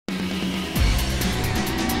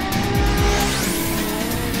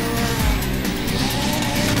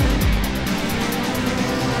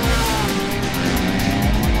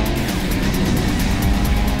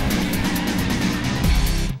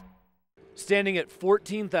standing at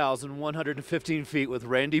 14,115 feet with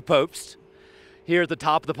Randy Pobst here at the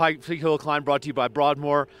top of the Pikes Peak Hill Climb, brought to you by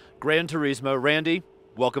Broadmoor, Gran Turismo. Randy,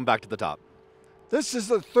 welcome back to the top. This is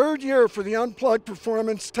the third year for the Unplugged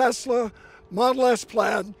Performance Tesla Model S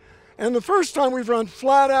Plaid, and the first time we've run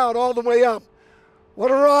flat out all the way up.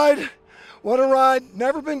 What a ride, what a ride.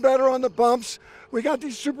 Never been better on the bumps. We got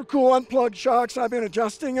these super cool unplugged shocks. I've been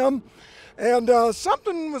adjusting them. And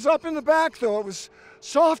something was up in the back though. It was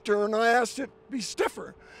softer and I asked it to be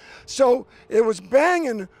stiffer. So it was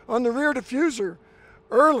banging on the rear diffuser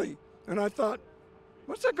early. And I thought,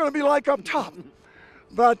 what's that gonna be like up top?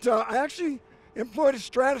 But I actually employed a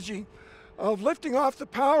strategy of lifting off the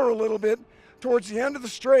power a little bit towards the end of the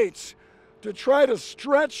straights to try to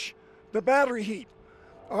stretch the battery heat.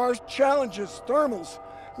 Our challenge is thermals.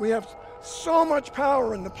 We have so much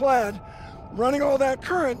power in the Plaid, running all that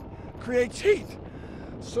current creates heat.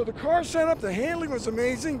 So the car setup, the handling was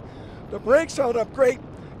amazing. The brakes held up great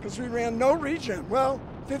because we ran no regen. Well,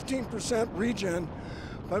 15% regen,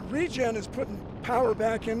 but regen is putting power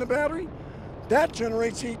back in the battery. That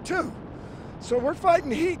generates heat too. So we're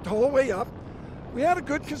fighting heat the whole way up. We had a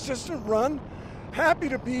good consistent run. Happy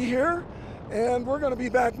to be here, and we're going to be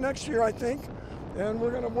back next year, I think. And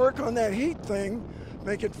we're going to work on that heat thing,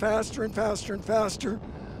 make it faster and faster and faster.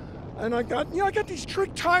 And I got these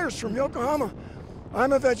trick tires from Yokohama.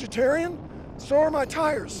 I'm a vegetarian, so are my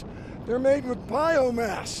tires. They're made with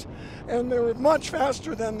biomass, and they're much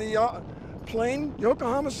faster than the plain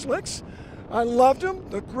Yokohama slicks. I loved them.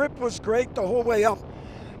 The grip was great the whole way up.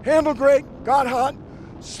 Handled great, got hot,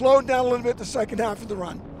 slowed down a little bit the second half of the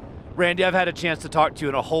run. Randy, I've had a chance to talk to you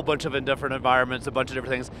in a whole bunch of different environments, a bunch of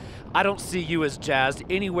different things. I don't see you as jazzed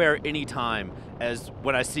anywhere, anytime as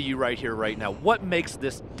when I see you right here, right now. What makes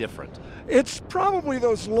this different? It's probably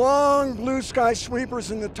those long blue sky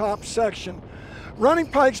sweepers in the top section. Running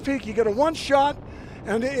Pikes Peak, you get a one shot,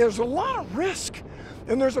 and there's a lot of risk.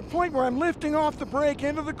 And there's a point where I'm lifting off the brake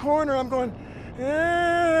into the corner, I'm going,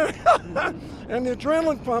 eh. And the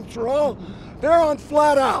adrenaline pumps are they're on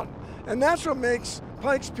flat out. And that's what makes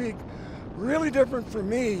Pikes Peak really different for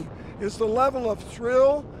me, is the level of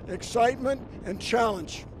thrill, excitement, and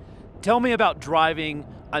challenge. Tell me about driving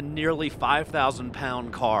a nearly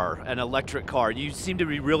 5,000-pound car, an electric car. You seem to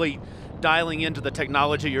be really dialing into the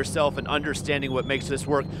technology yourself and understanding what makes this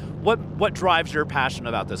work. What drives your passion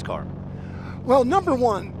about this car? Well, number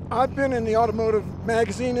one, I've been in the automotive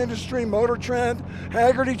magazine industry, Motor Trend,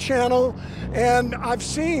 Haggerty Channel, and I've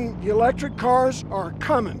seen the electric cars are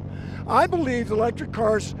coming. I believe the electric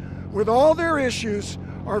cars, with all their issues,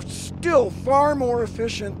 are still far more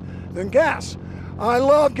efficient than gas. I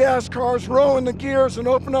love gas cars, rolling the gears and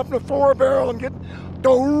open up the 4-barrel and get,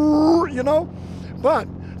 you know? But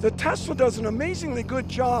the Tesla does an amazingly good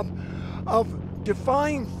job of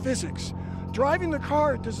defying physics. Driving the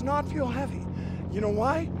car does not feel heavy. You know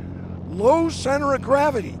why? Low center of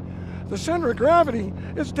gravity. The center of gravity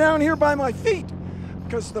is down here by my feet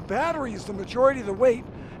because the battery is the majority of the weight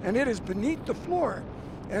and it is beneath the floor,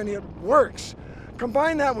 and it works.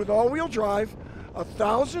 Combine that with all-wheel drive,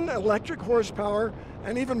 1,000 electric horsepower,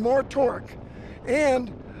 and even more torque.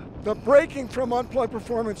 And the braking from Unplugged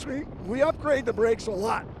Performance, we upgrade the brakes a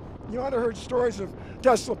lot. You might have heard stories of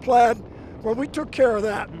Tesla Plaid. Well, we took care of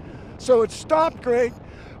that. So it stopped great.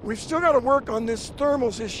 We've still got to work on this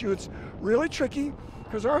thermals issue. It's really tricky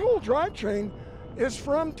because our whole drivetrain is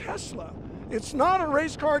from Tesla. It's not a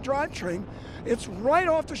race car drivetrain. It's right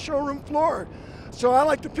off the showroom floor. So I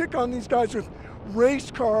like to pick on these guys with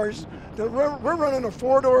race cars. We're running a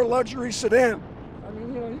 4-door luxury sedan. I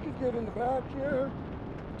mean, you know, you could get in the back here,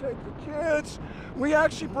 take the kids. We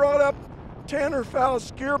actually brought up Tanner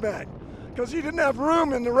Fowles' gear bag because he didn't have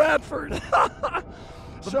room in the Radford.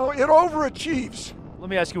 So it overachieves. Let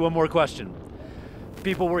me ask you one more question.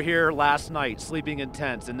 People were here last night sleeping in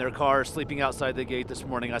tents, in their cars, sleeping outside the gate this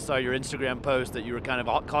morning. I saw your Instagram post that you were kind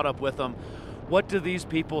of caught up with them. What do these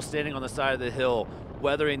people standing on the side of the hill,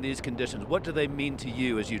 weathering these conditions, what do they mean to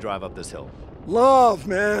you as you drive up this hill? Love,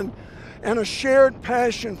 man, and a shared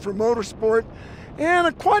passion for motorsport,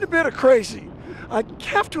 and quite a bit of crazy. I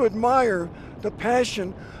have to admire the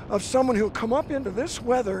passion of someone who'll come up into this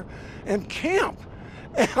weather and camp.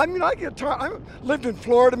 I mean, I get tired. I lived in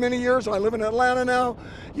Florida many years. I live in Atlanta now.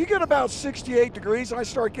 You get about 68 degrees, I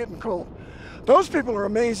start getting cold. Those people are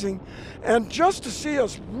amazing. And just to see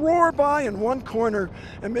us roar by in one corner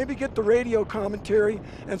and maybe get the radio commentary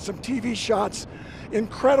and some TV shots,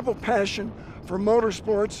 incredible passion for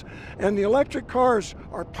motorsports, and the electric cars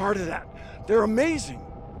are part of that. They're amazing.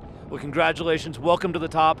 Well, congratulations, welcome to the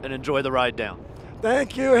top, and enjoy the ride down.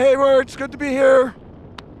 Thank you, Hayward. It's good to be here.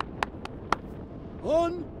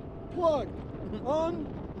 On unplugged.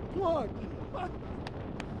 Unplugged.